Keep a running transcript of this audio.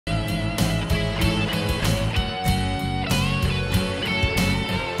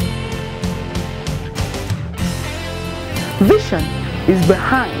Vision is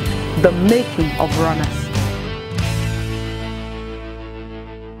behind the making of runners.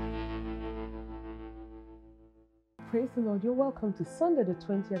 Praise the Lord. You're welcome to Sunday, the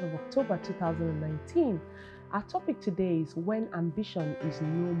 20th of October, 2019. Our topic today is when ambition is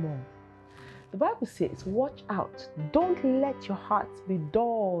no more. The Bible says, watch out. Don't let your hearts be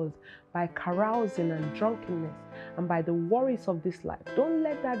dulled by carousing and drunkenness and by the worries of this life. Don't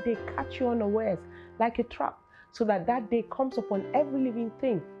let that day catch you unawares like a trap, so that day comes upon every living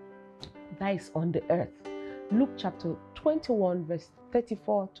thing that is on the earth. Luke chapter 21, verse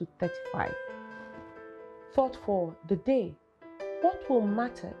 34 to 35. Thought for the day. What will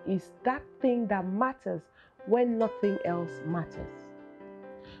matter is that thing that matters when nothing else matters.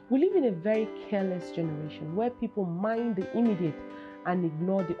 We live in a very careless generation where people mind the immediate and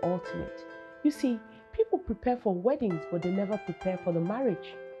ignore the ultimate. You see, people prepare for weddings, but they never prepare for the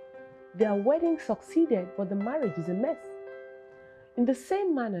marriage. Their wedding succeeded, but the marriage is a mess. In the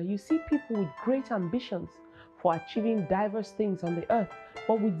same manner, you see people with great ambitions for achieving diverse things on the earth,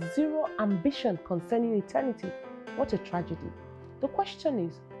 but with zero ambition concerning eternity. What a tragedy. The question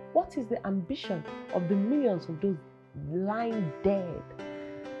is, what is the ambition of the millions of those lying dead?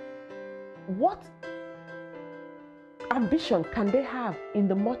 What ambition can they have in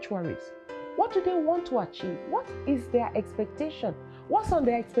the mortuaries? What do they want to achieve? What is their expectation? What's on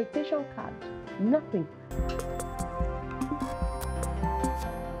their expectation card? Nothing.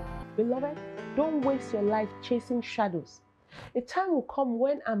 Beloved, don't waste your life chasing shadows. A time will come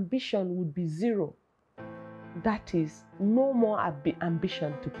when ambition would be zero. That is, no more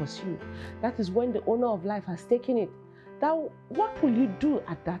ambition to pursue. That is when the owner of life has taken it. Now, what will you do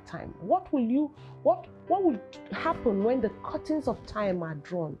at that time? What will happen when the curtains of time are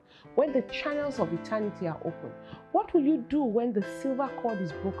drawn? When the channels of eternity are open? What will you do when the silver cord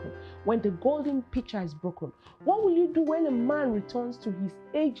is broken? When the golden pitcher is broken? What will you do when a man returns to his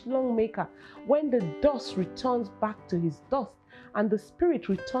age-long maker? When the dust returns back to his dust and the spirit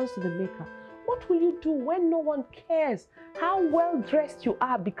returns to the maker? What will you do when no one cares how well dressed you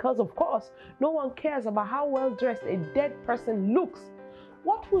are? Because of course, no one cares about how well dressed a dead person looks.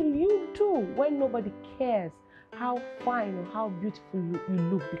 What will you do when nobody cares how fine or how beautiful you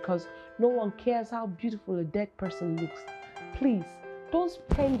look? Because no one cares how beautiful a dead person looks. Please, don't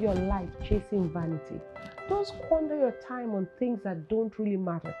spend your life chasing vanity. Don't squander your time on things that don't really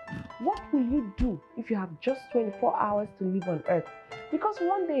matter. What will you do if you have just 24 hours to live on earth? Because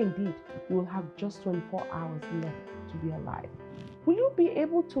one day indeed, you will have just 24 hours left to be alive. Will you be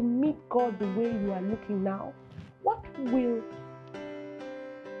able to meet God the way you are looking now? What will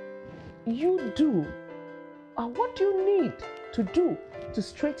you do? Or what do you need to do to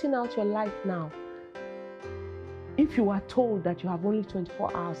straighten out your life now? If you are told that you have only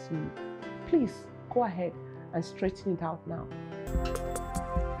 24 hours to live, please go ahead and straighten it out now.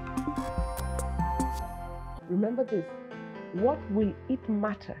 Remember this. What will it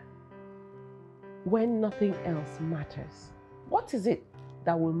matter when nothing else matters? What is it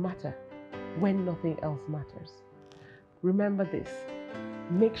that will matter when nothing else matters? Remember this.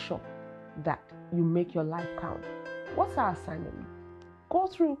 Make sure that you make your life count. What's our assignment? Go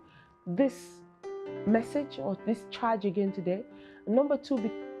through this message or this charge again today. Number 2,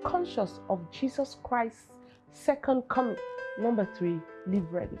 be conscious of Jesus Christ's second coming. Number 3,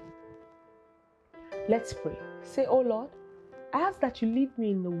 live ready. Let's pray. Say, oh Lord, I ask that you lead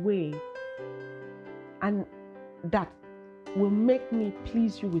me in a way and that will make me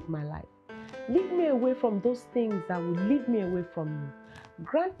please you with my life. Lead me away from those things that will lead me away from you.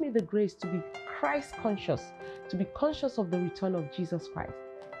 Grant me the grace to be Christ conscious, to be conscious of the return of Jesus Christ,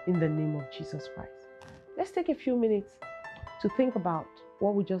 in the name of Jesus Christ. Let's take a few minutes to think about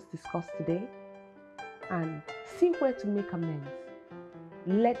what we just discussed today and see where to make amends.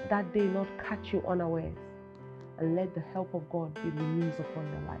 Let that day not catch you unawares, and let the help of God be released upon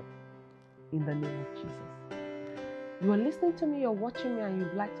your life, in the name of Jesus. You are listening to me, you're watching me, and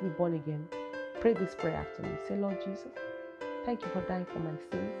you'd like to be born again. Pray this prayer after me. Say, Lord Jesus, thank you for dying for my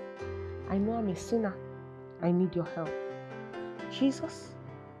sins. I know I'm a sinner. I need your help. Jesus,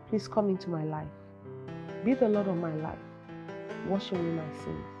 please come into my life. Be the Lord of my life. Wash away my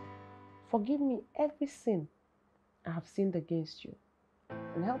sins. Forgive me every sin I have sinned against you,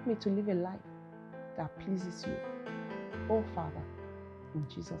 and help me to live a life that pleases you. Oh Father, in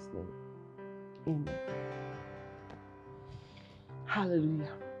Jesus' name, amen.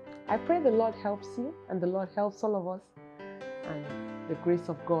 Hallelujah. I pray the Lord helps you and the Lord helps all of us, and the grace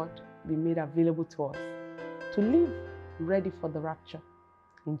of God be made available to us to live ready for the rapture.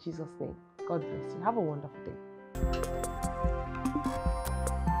 In Jesus' name, God bless you. Have a wonderful day.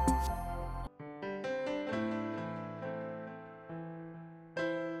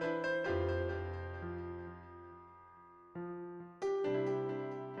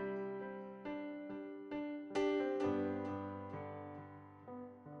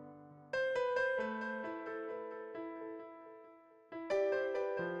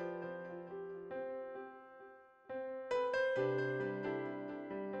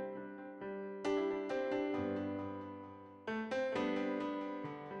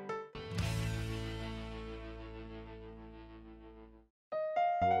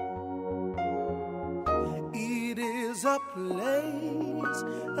 is a place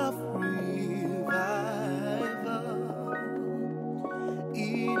of revival.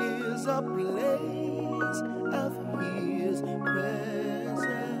 It is a place